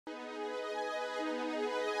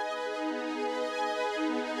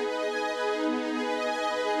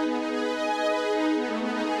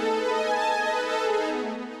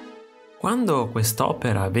Quando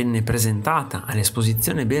quest'opera venne presentata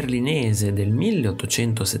all'esposizione berlinese del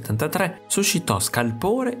 1873, suscitò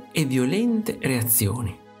scalpore e violente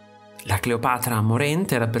reazioni. La Cleopatra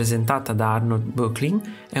morente, rappresentata da Arnold Bocklin,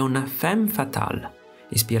 è una femme fatale,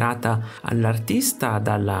 ispirata all'artista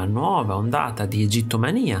dalla nuova ondata di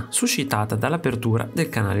egittomania suscitata dall'apertura del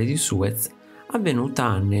canale di Suez,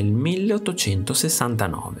 avvenuta nel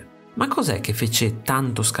 1869. Ma cos'è che fece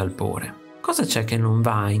tanto scalpore? Cosa c'è che non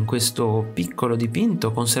va in questo piccolo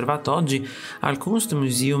dipinto conservato oggi al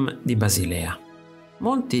Kunstmuseum di Basilea?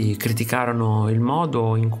 Molti criticarono il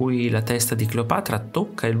modo in cui la testa di Cleopatra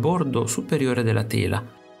tocca il bordo superiore della tela,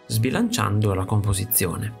 sbilanciando la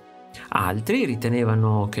composizione. Altri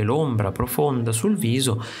ritenevano che l'ombra profonda sul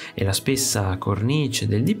viso e la spessa cornice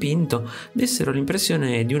del dipinto dessero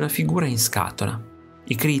l'impressione di una figura in scatola.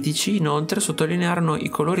 I critici inoltre sottolinearono i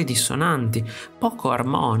colori dissonanti, poco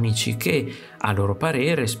armonici, che, a loro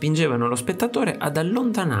parere, spingevano lo spettatore ad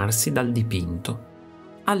allontanarsi dal dipinto.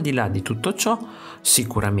 Al di là di tutto ciò,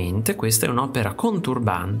 sicuramente questa è un'opera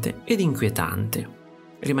conturbante ed inquietante.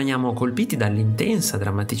 Rimaniamo colpiti dall'intensa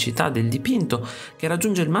drammaticità del dipinto, che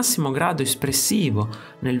raggiunge il massimo grado espressivo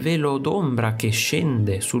nel velo d'ombra che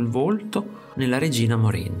scende sul volto nella regina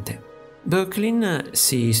morente. Bocklin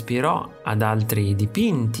si ispirò ad altri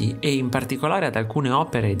dipinti e in particolare ad alcune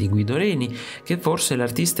opere di Guido Reni che forse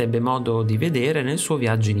l'artista ebbe modo di vedere nel suo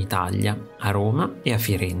viaggio in Italia, a Roma e a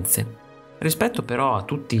Firenze. Rispetto però a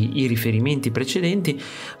tutti i riferimenti precedenti,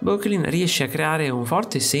 Bocklin riesce a creare un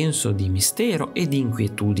forte senso di mistero e di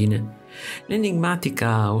inquietudine.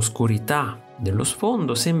 L'enigmatica oscurità dello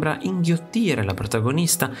sfondo sembra inghiottire la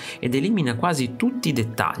protagonista ed elimina quasi tutti i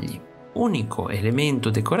dettagli. Unico elemento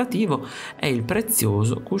decorativo è il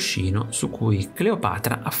prezioso cuscino su cui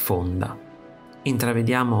Cleopatra affonda.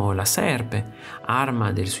 Intravediamo la serpe,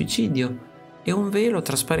 arma del suicidio, e un velo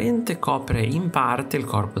trasparente copre in parte il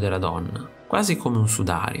corpo della donna, quasi come un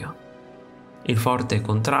sudario. Il forte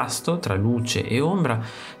contrasto tra luce e ombra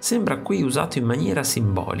sembra qui usato in maniera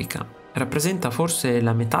simbolica, rappresenta forse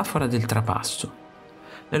la metafora del trapasso.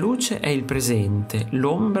 La luce è il presente,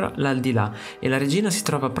 l'ombra l'aldilà e la regina si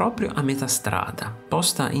trova proprio a metà strada,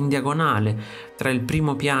 posta in diagonale tra il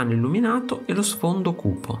primo piano illuminato e lo sfondo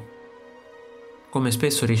cupo. Come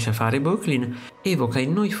spesso riesce a fare Bocklin, evoca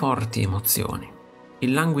in noi forti emozioni.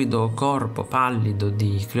 Il languido corpo pallido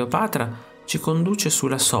di Cleopatra ci conduce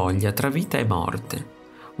sulla soglia tra vita e morte,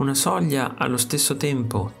 una soglia allo stesso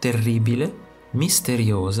tempo terribile,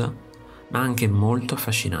 misteriosa, ma anche molto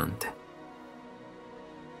affascinante.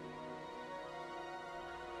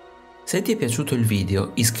 Se ti è piaciuto il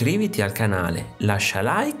video, iscriviti al canale, lascia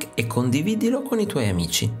like e condividilo con i tuoi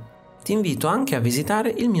amici. Ti invito anche a visitare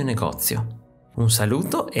il mio negozio. Un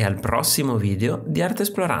saluto e al prossimo video di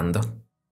Artesplorando.